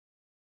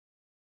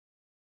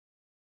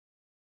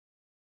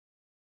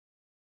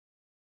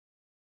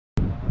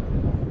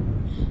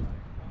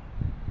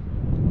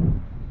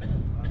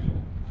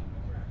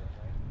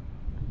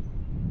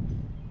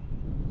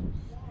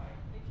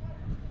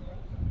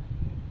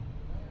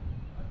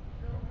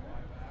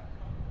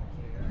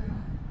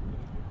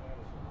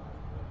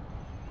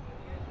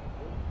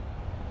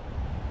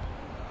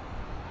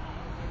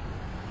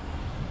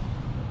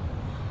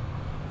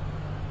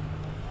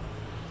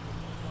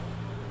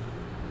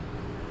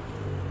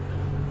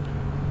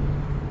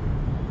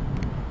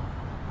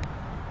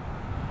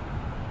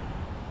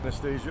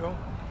Anastasio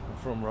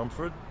from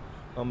Rumford.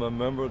 I'm a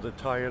member of the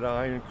Tired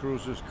Iron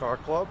Cruisers Car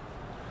Club.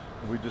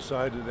 We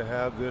decided to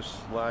have this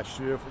last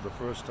year for the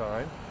first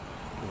time.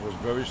 It was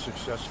very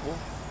successful.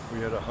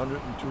 We had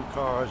 102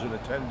 cars in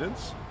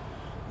attendance.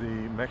 The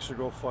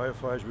Mexico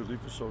Firefighters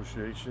Relief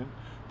Association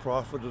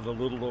profited a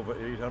little over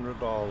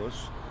 $800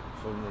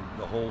 from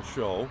the whole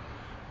show.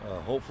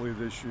 Hopefully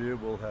this year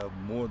we'll have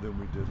more than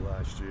we did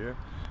last year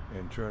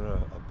and turn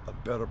a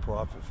better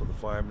profit for the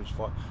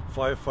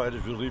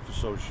Firefighters Relief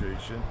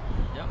Association.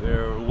 Yep.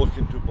 They're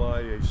looking to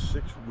buy a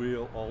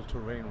 6-wheel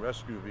all-terrain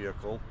rescue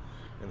vehicle,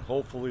 and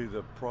hopefully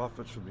the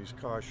profits from these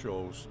car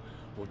shows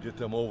will get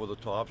them over the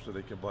top so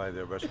they can buy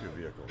their rescue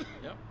vehicle.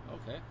 Yep,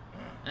 okay.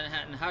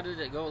 And how did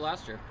it go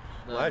last year,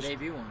 the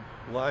debut one?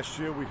 Last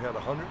year we had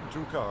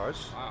 102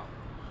 cars.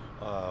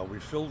 Wow. We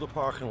filled the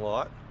parking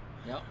lot.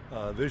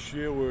 Yep. This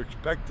year we're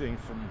expecting,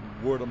 from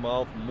word of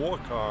mouth, more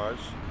cars.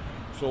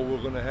 So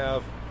we're going to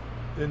have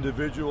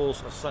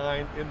individuals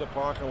assigned in the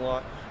parking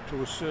lot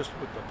to assist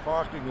with the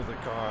parking of the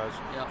cars.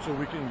 Yep. So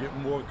we can get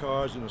more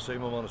cars in the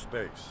same amount of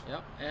space.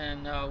 Yep.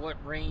 And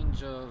what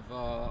range of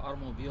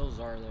automobiles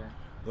are there?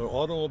 The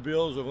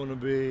automobiles are going to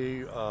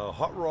be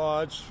hot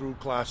rods through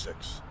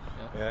classics.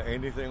 Yep.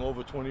 Anything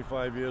over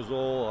 25 years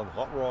old on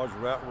hot rods,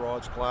 rat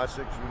rods,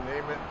 classics, you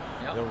name it.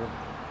 Yep.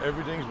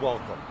 Everything's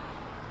welcome.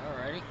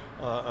 Alrighty.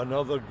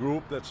 Another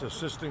group that's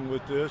assisting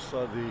with this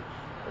are the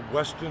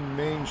Western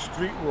Maine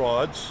street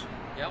rods.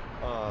 Yep.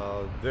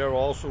 They're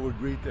also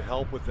agreed to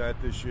help with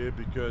that this year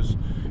because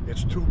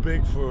it's too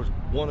big for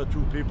 1 or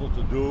 2 people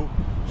to do.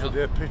 So Yep.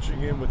 they're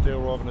pitching in with their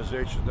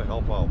organization to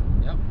help out.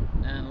 Yep.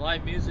 And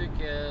live music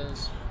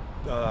is?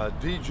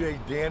 DJ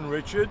Dan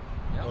Richard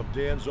Yep. of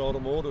Dan's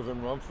Automotive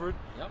in Rumford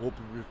Yep. will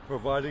be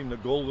providing the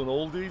golden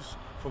oldies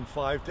from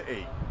 5 to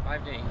 8.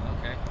 5 to 8,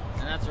 okay.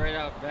 And that's right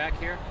out back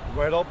here?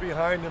 Right out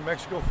behind the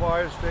Mexico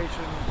Fire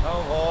Station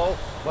Town Hall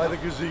by the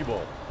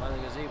gazebo. By the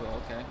gazebo,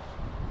 okay.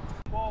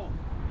 Whoa.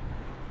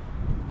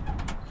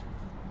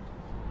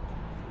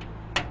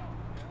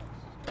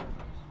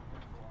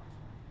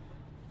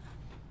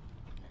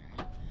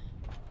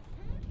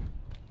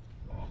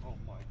 Oh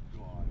my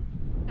God.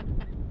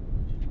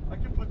 I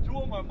can put 2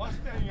 of my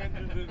Mustang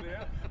engines in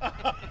there.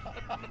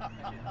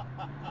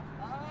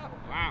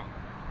 Wow.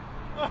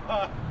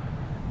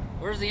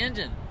 Where's the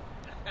engine?